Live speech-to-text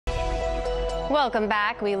Welcome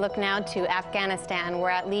back. We look now to Afghanistan, where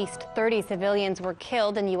at least 30 civilians were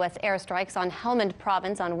killed in U.S. airstrikes on Helmand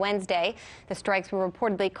province on Wednesday. The strikes were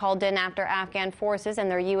reportedly called in after Afghan forces and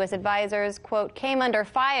their U.S. advisors, quote, came under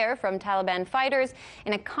fire from Taliban fighters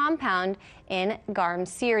in a compound in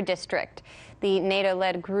Garmsir district. The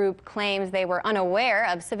NATO-led group claims they were unaware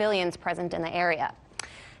of civilians present in the area.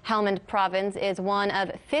 Helmand province is one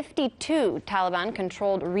of 52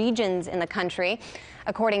 Taliban-controlled regions in the country.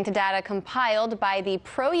 According to data compiled by the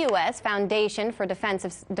pro-U.S. Foundation for Defense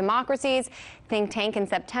of Democracies think tank in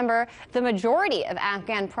September, the majority of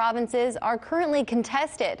Afghan provinces are currently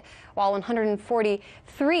contested, while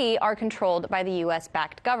 143 are controlled by the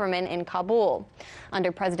U.S.-backed government in Kabul.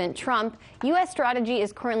 Under President Trump, U.S. strategy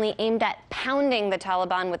is currently aimed at pounding the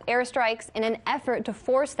Taliban with airstrikes in an effort to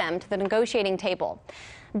force them to the negotiating table.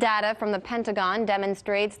 Data from the Pentagon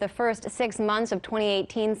demonstrates the first 6 months of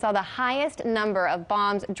 2018 saw the highest number of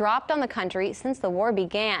bombs dropped on the country since the war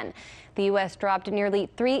began. The U.S. dropped nearly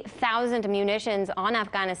 3,000 munitions on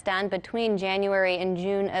Afghanistan between January and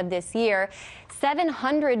June of this year,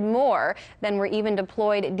 700 more than were even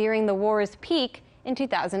deployed during the war's peak in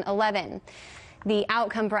 2011. The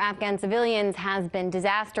outcome for Afghan civilians has been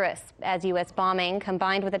disastrous, as U.S. bombing,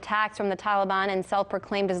 combined with attacks from the Taliban and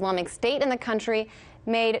self-proclaimed Islamic State in the country,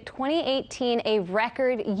 made 2018 a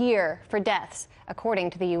record year for deaths, according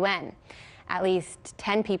to the UN. At least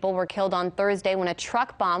 10 people were killed on Thursday when a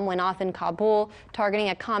truck bomb went off in Kabul, targeting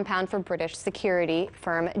a compound for British security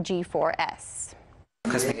firm G4S.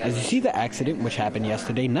 As you see the accident, which happened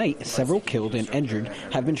yesterday night, several killed and injured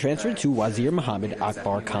have been transferred to Wazir Mohammed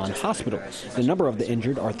Akbar Khan Hospital. The number of the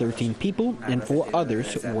injured are 13 people and 4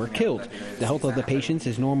 others were killed. The health of the patients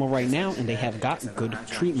is normal right now and they have got good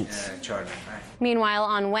treatments. Meanwhile,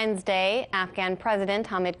 on Wednesday, Afghan President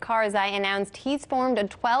Hamid Karzai announced he's formed a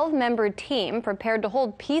 12-member team prepared to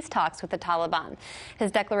hold peace talks with the Taliban. His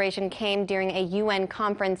declaration came during a UN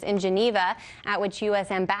conference in Geneva, at which U.S.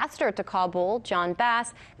 Ambassador to Kabul, John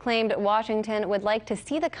Bass, claimed Washington would like to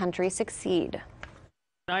see the country succeed.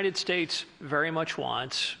 The United States very much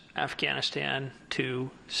wants Afghanistan to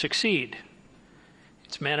succeed.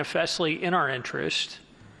 It's manifestly in our interest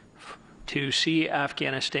to see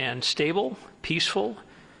Afghanistan stable, peaceful,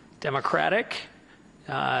 democratic,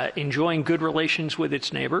 enjoying good relations with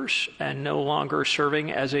its neighbors, and no longer serving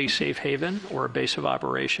as a safe haven or a base of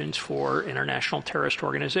operations for international terrorist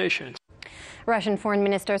organizations. Russian Foreign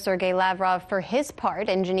Minister Sergei Lavrov, for his part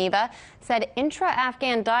in Geneva, said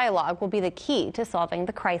intra-Afghan dialogue will be the key to solving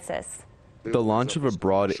the crisis. The launch of a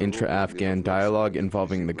broad intra-Afghan dialogue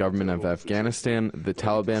involving the government of Afghanistan, the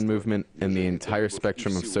Taliban movement, and the entire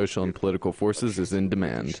spectrum of social and political forces is in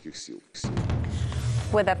demand.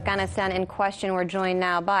 With Afghanistan in question, we're joined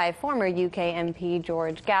now by former UK MP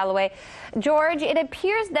George Galloway. George, it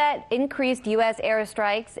appears that increased U.S.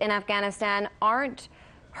 airstrikes in Afghanistan aren't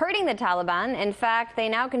hurting the Taliban. In fact, they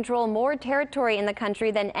now control more territory in the country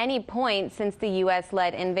than any point since the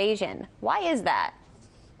U.S.-led invasion. Why is that?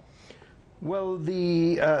 Well,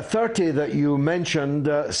 the 30 that you mentioned,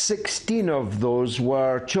 16 of those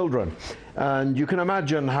were children. And you can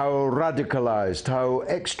imagine how radicalized, how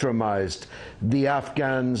extremized the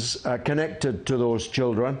Afghans connected to those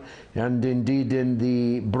children, and indeed in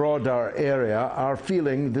the broader area, are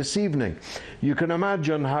feeling this evening. You can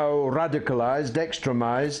imagine how radicalized,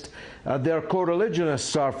 extremized their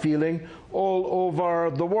co-religionists are feeling all over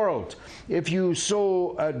the world. If you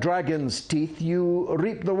sow a dragon's teeth, you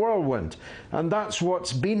reap the whirlwind. And that's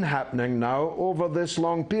what's been happening now over this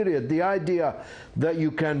long period. The idea that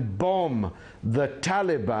you can bomb the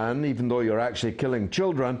Taliban, even though you're actually killing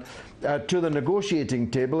children, to the negotiating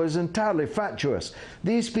table is entirely fatuous.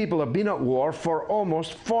 These people have been at war for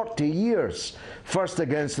almost 40 years. First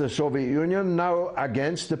against the Soviet Union, now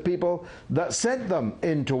against the people that sent them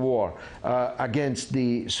into war against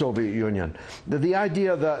the Soviet Union. The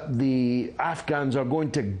idea that the Afghans are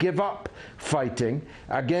going to give up fighting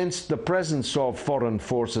against the presence of foreign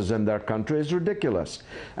forces in their country is ridiculous.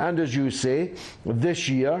 And as you say, this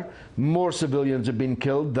year, more civilians have been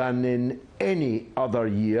killed than in any other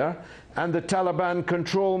year, and the Taliban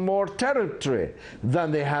control more territory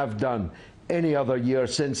than they have done any other year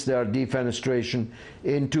since their defenestration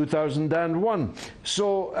in 2001.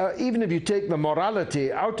 So even if you take the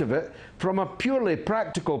morality out of it, from a purely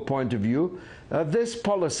practical point of view, this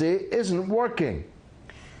policy isn't working.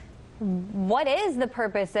 What is the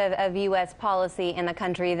purpose of U.S. policy in the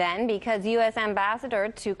country then? Because U.S. Ambassador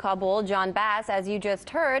to Kabul, John Bass, as you just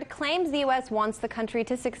heard, claims the U.S. wants the country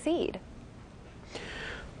to succeed.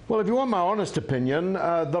 Well, if you want my honest opinion,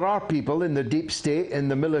 there are people in the deep state, in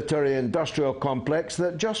the military-industrial complex,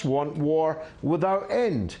 that just want war without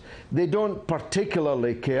end. They don't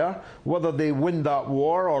particularly care whether they win that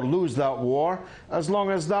war or lose that war, as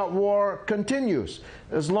long as that war continues.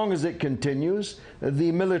 As long as it continues,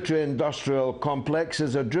 the military-industrial complex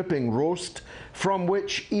is a dripping roast from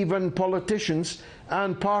which even politicians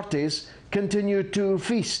and parties continue to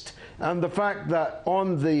feast. And the fact that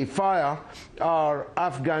on the fire are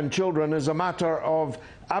Afghan children is a matter of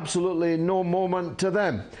absolutely no moment to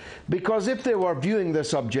them. Because if they were viewing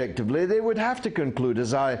this objectively, they would have to conclude,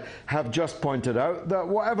 as I have just pointed out, that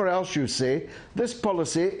whatever else you say, this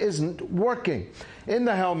policy isn't working. In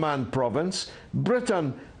the Helmand province,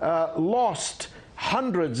 Britain lost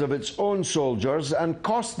hundreds of its own soldiers and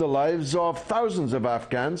cost the lives of thousands of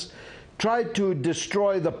Afghans, tried to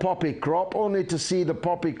destroy the poppy crop only to see the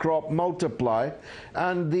poppy crop multiply,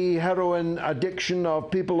 and the heroin addiction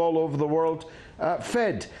of people all over the world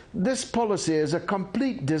fed. This policy is a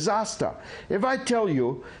complete disaster. If I tell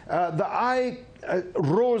you that I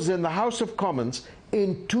rose in the House of Commons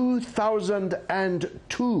in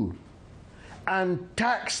 2002 and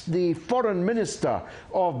taxed the Foreign Minister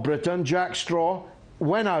of Britain, Jack Straw,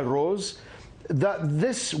 when I rose, that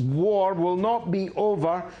this war will not be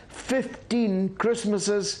over 15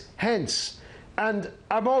 Christmases hence. And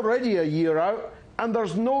I'm already a year out, and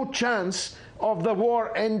there's no chance of the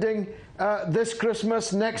war ending this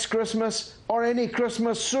Christmas, next Christmas, or any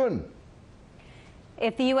Christmas soon.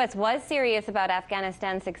 If the U.S. was serious about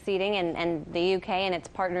Afghanistan succeeding, and the UK and its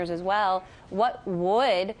partners as well, what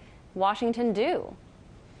would Washington do?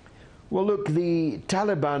 Well, look, the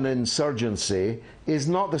Taliban insurgency is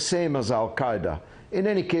not the same as Al-Qaeda. In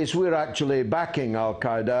any case, we're actually backing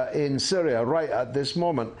Al-Qaeda in Syria right at this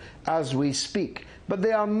moment as we speak. But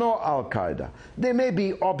they are not Al-Qaeda. They may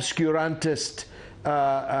be obscurantist,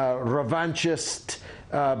 revanchist,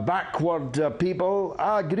 backward people.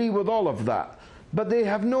 I agree with all of that. But they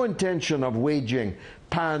have no intention of waging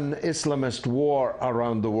pan-Islamist war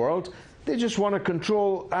around the world. They just want to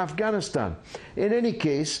control Afghanistan. In any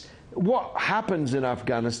case, what happens in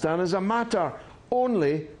Afghanistan is a matter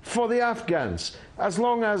only for the Afghans. As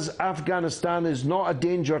long as Afghanistan is not a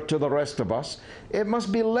danger to the rest of us, it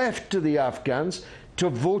must be left to the Afghans to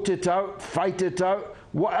vote it out, fight it out,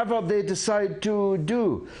 whatever they decide to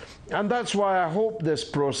do. And that's why I hope this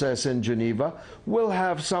process in Geneva will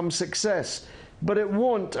have some success. But it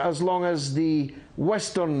won't as long as the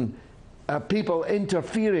Western people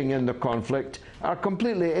interfering in the conflict are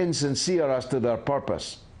completely insincere as to their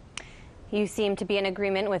purpose. You seem to be in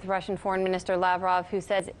agreement with Russian Foreign Minister Lavrov, who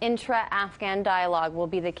says intra-Afghan dialogue will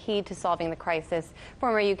be the key to solving the crisis.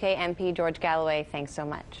 Former UK MP George Galloway, thanks so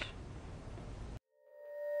much.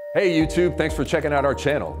 Hey YouTube, thanks for checking out our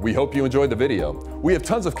channel. We hope you enjoyed the video. We have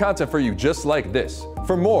tons of content for you just like this.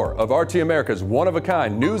 For more of RT America's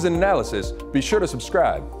one-of-a-kind news and analysis, be sure to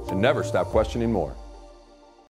subscribe and never stop questioning more.